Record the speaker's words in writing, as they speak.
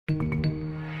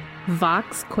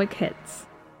Vox Quick Hits.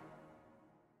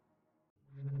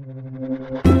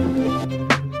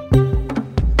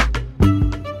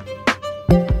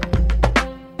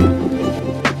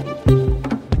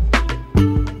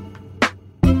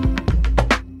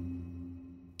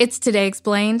 It's Today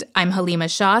Explained. I'm Halima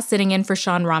Shah, sitting in for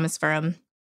Sean Rameswaram.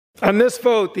 On this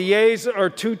vote, the yeas are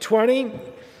 220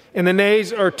 and the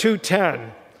nays are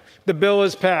 210. The bill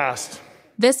is passed.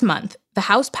 This month, the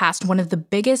House passed one of the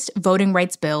biggest voting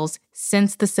rights bills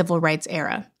since the Civil Rights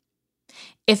era.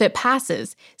 If it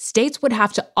passes, states would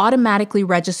have to automatically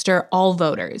register all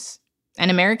voters, and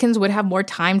Americans would have more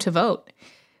time to vote.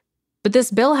 But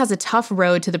this bill has a tough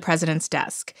road to the president's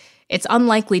desk. It's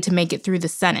unlikely to make it through the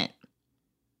Senate.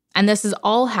 And this is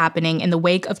all happening in the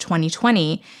wake of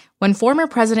 2020, when former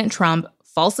President Trump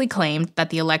falsely claimed that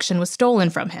the election was stolen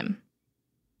from him.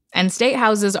 And state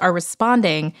houses are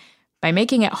responding by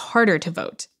making it harder to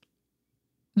vote.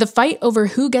 The fight over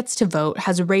who gets to vote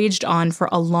has raged on for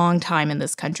a long time in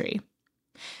this country.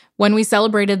 When we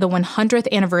celebrated the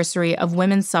 100th anniversary of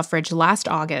women's suffrage last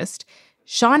August,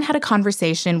 Sean had a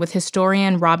conversation with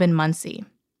historian Robin Muncy.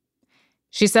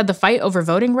 She said the fight over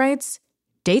voting rights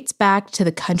dates back to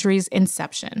the country's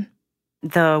inception.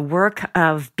 The work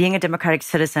of being a democratic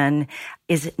citizen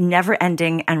is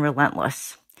never-ending and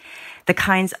relentless. The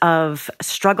kinds of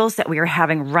struggles that we are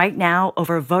having right now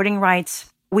over voting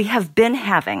rights, we have been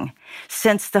having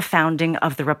since the founding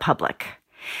of the Republic.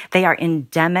 They are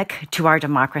endemic to our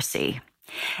democracy.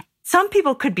 Some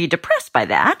people could be depressed by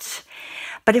that.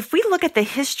 But if we look at the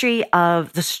history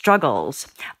of the struggles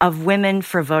of women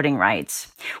for voting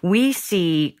rights, we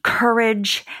see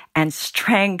courage and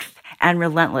strength and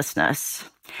relentlessness.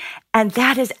 And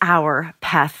that is our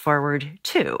path forward,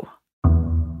 too.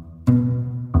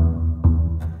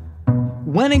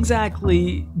 When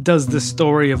exactly does the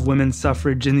story of women's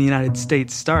suffrage in the United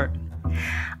States start?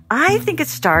 I think it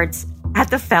starts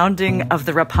at the founding of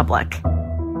the Republic.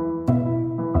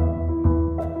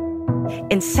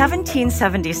 In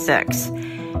 1776,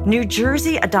 New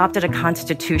Jersey adopted a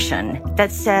constitution that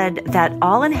said that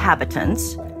all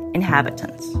inhabitants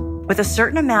with a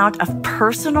certain amount of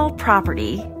personal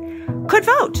property could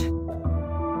vote.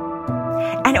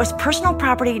 And it was personal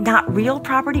property, not real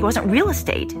property. It wasn't real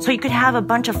estate. So you could have a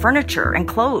bunch of furniture and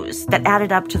clothes that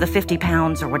added up to the 50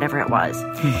 pounds or whatever it was.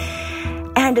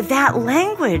 And that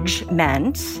language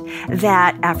meant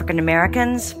that African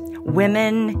Americans,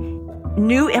 women,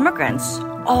 new immigrants,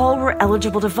 all were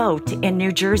eligible to vote in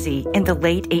New Jersey in the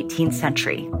late 18th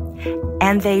century.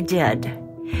 And they did.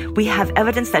 We have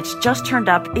evidence that's just turned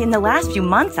up in the last few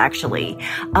months, actually,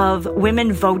 of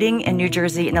women voting in New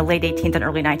Jersey in the late 18th and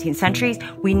early 19th centuries.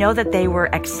 We know that they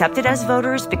were accepted as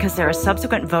voters because there are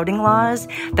subsequent voting laws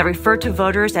that refer to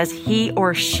voters as he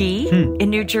or she in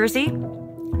New Jersey.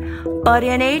 But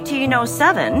in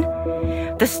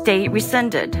 1807, the state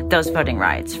rescinded those voting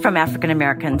rights from African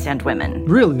Americans and women.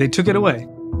 Really? They took it away?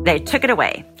 They took it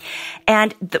away.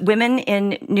 And the women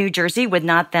in New Jersey would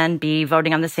not then be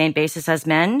voting on the same basis as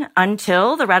men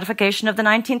until the ratification of the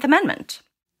 19th Amendment.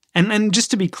 And just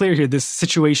to be clear here, this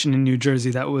situation in New Jersey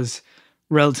that was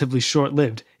relatively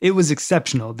short-lived, it was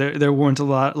exceptional. There weren't a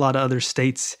lot of other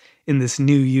states in this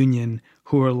new union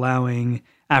who were allowing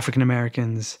African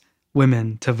Americans,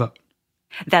 women, to vote.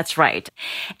 That's right.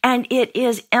 And it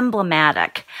is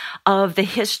emblematic of the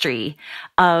history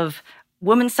of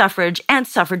women's suffrage and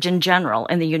suffrage in general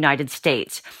in the United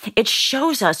States. It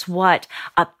shows us what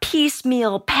a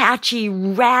piecemeal, patchy,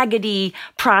 raggedy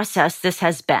process this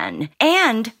has been.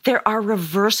 And there are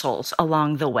reversals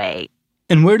along the way.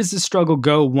 And where does the struggle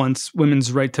go once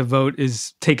women's right to vote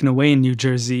is taken away in New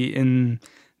Jersey in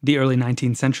the early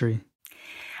 19th century?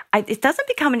 It doesn't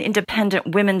become an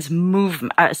independent women's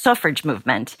suffrage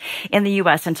movement in the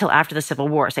U.S. until after the Civil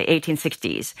War, say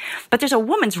 1860s. But there's a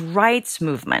women's rights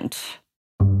movement.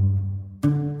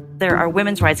 There are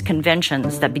women's rights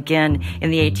conventions that begin in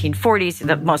the 1840s.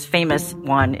 The most famous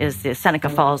one is the Seneca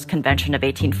Falls Convention of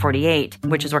 1848,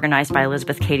 which is organized by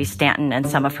Elizabeth Cady Stanton and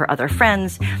some of her other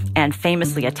friends, and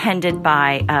famously attended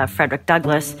by Frederick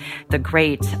Douglass, the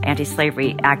great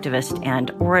anti-slavery activist and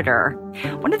orator.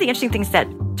 One of the interesting things that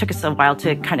took us a while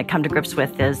to kind of come to grips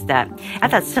with is that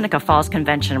at that Seneca Falls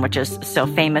Convention, which is so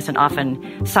famous and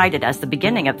often cited as the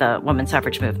beginning of the women's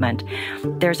suffrage movement,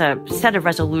 there's a set of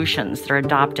resolutions that are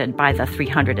adopted by the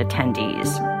 300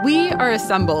 attendees. We are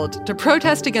assembled to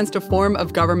protest against a form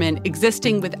of government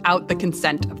existing without the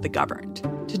consent of the governed,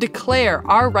 to declare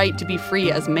our right to be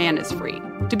free as man is free,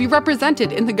 to be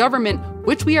represented in the government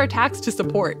which we are taxed to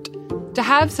support, to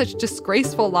have such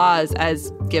disgraceful laws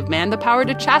as give man the power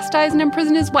to chastise and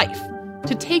imprison his wife,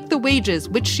 to take the wages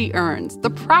which she earns, the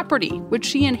property which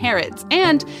she inherits,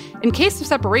 and, in case of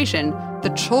separation,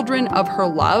 the children of her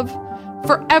love,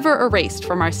 forever erased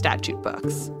from our statute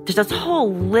books. There's this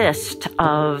whole list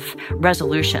of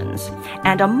resolutions,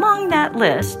 and among that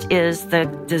list is the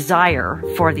desire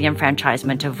for the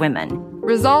enfranchisement of women.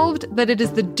 Resolved that it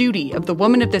is the duty of the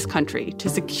women of this country to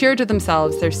secure to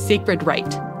themselves their sacred right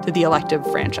to the elective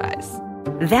franchise.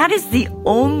 That is the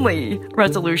only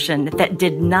resolution that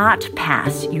did not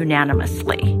pass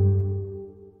unanimously.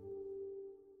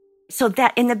 So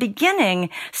that in the beginning,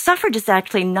 suffrage is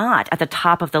actually not at the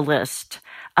top of the list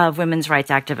of women's rights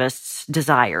activists'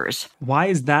 desires. Why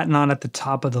is that not at the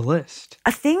top of the list?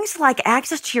 Things like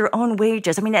access to your own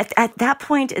wages. I mean, at that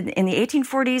point in the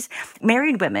 1840s,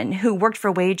 married women who worked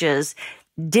for wages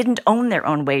didn't own their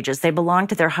own wages. They belonged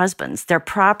to their husbands. Their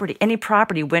property, any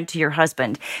property went to your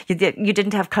husband. You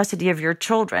didn't have custody of your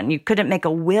children. You couldn't make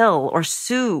a will or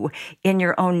sue in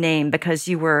your own name because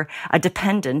you were a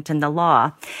dependent in the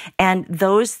law. And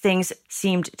those things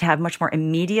seemed to have much more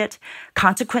immediate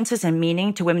consequences and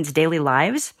meaning to women's daily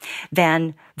lives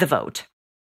than the vote.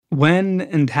 When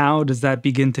and how does that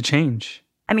begin to change?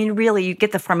 I mean, really, you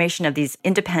get the formation of these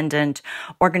independent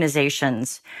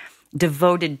organizations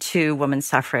devoted to women's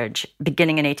suffrage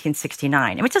beginning in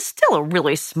 1869. Which is still a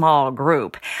really small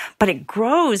group, but it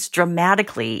grows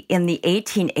dramatically in the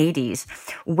 1880s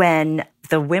when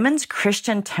the Women's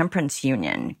Christian Temperance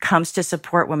Union comes to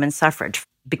support women's suffrage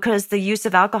because the use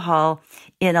of alcohol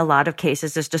in a lot of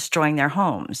cases is destroying their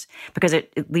homes because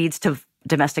it leads to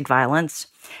domestic violence.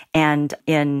 And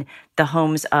in the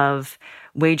homes of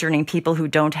wage-earning people who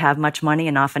don't have much money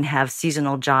and often have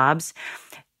seasonal jobs,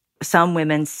 some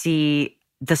women see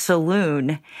the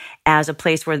saloon as a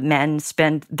place where men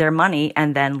spend their money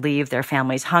and then leave their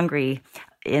families hungry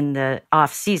in the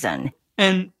off-season.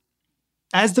 And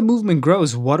as the movement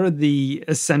grows, what are the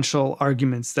essential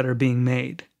arguments that are being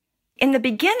made? In the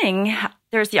beginning,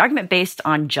 there's the argument based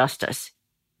on justice.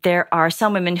 There are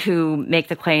some women who make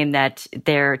the claim that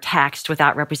they're taxed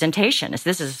without representation.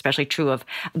 This is especially true of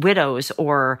widows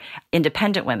or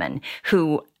independent women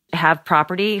who have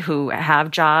property, who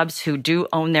have jobs, who do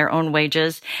own their own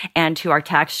wages, and who are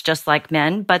taxed just like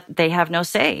men, but they have no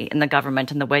say in the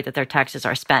government and the way that their taxes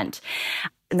are spent.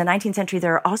 In the 19th century,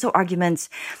 there are also arguments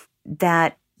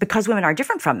that because women are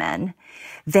different from men,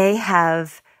 they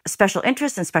have special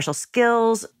interests and special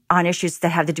skills on issues that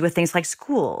have to do with things like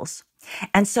schools.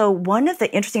 And so one of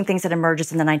the interesting things that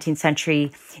emerges in the 19th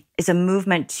century is a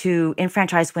movement to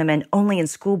enfranchise women only in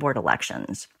school board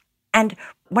elections. And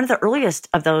one of the earliest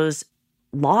of those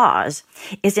laws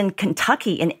is in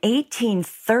Kentucky in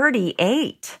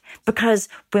 1838 because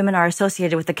women are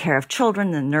associated with the care of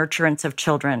children, the nurturance of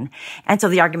children. And so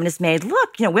the argument is made,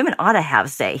 look, women ought to have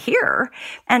say here.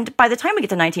 And by the time we get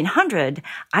to 1900,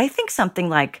 I think something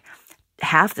like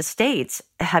half the states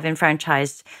have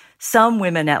enfranchised some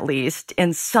women, at least,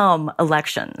 in some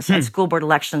elections. And school board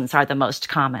elections are the most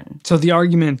common. So the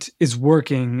argument is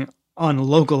working on a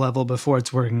local level before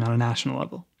it's working on a national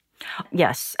level.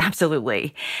 Yes,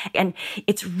 absolutely. And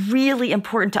it's really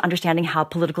important to understanding how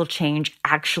political change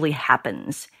actually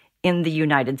happens in the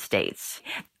United States.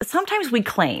 Sometimes we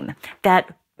claim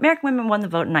that American women won the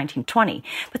vote in 1920,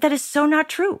 but that is so not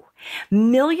true.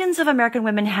 Millions of American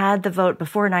women had the vote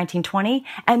before 1920,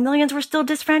 and millions were still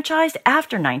disfranchised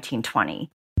after 1920.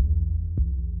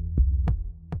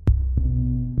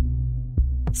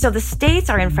 So the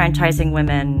states are enfranchising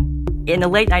women in the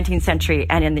late 19th century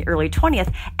and in the early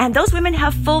 20th, and those women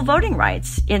have full voting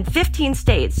rights in 15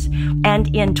 states,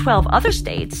 and in 12 other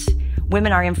states,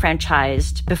 women are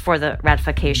enfranchised before the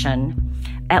ratification,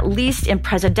 at least in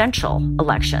presidential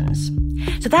elections.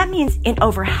 So that means in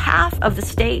over half of the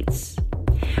states,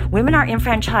 women are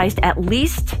enfranchised at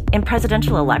least in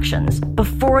presidential elections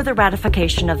before the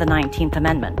ratification of the 19th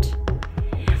Amendment.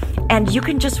 And you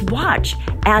can just watch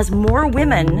as more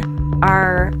women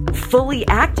are fully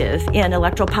active in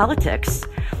electoral politics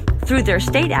through their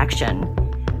state action,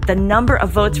 the number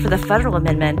of votes for the federal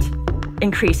amendment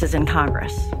increases in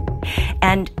Congress.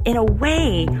 And in a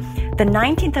way, the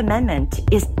 19th Amendment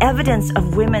is evidence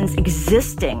of women's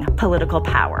existing political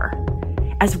power,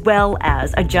 as well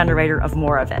as a generator of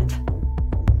more of it.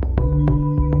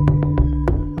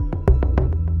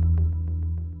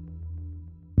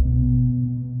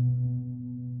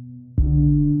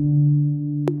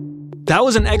 That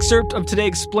was an excerpt of Today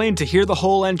Explained. To hear the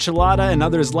whole enchilada and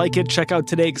others like it, check out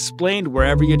Today Explained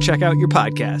wherever you check out your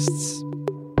podcasts.